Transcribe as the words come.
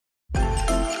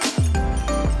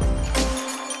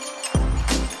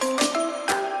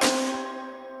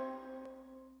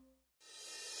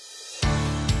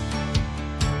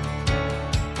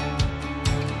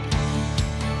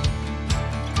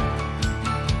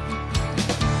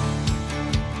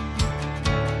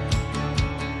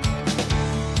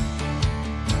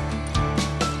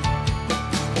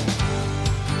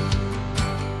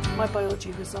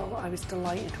biology result I was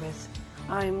delighted with.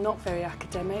 I'm not very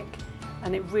academic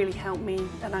and it really helped me,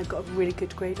 and I got a really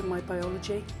good grade in my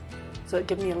biology, so it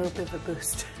gave me a little bit of a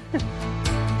boost.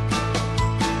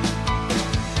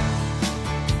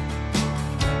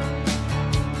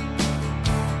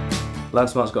 Learn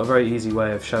Smart's got a very easy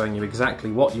way of showing you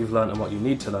exactly what you've learnt and what you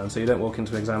need to learn, so you don't walk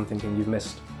into an exam thinking you've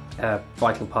missed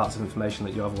vital parts of information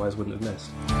that you otherwise wouldn't have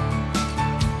missed.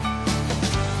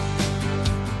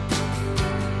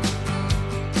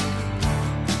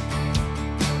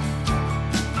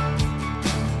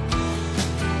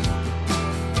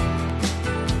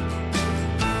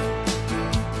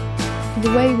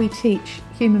 The way we teach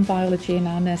human biology in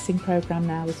our nursing programme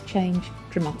now has changed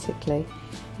dramatically.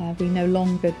 We no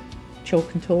longer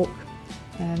chalk and talk,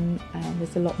 and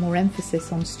there's a lot more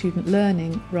emphasis on student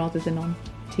learning rather than on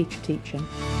teacher teaching.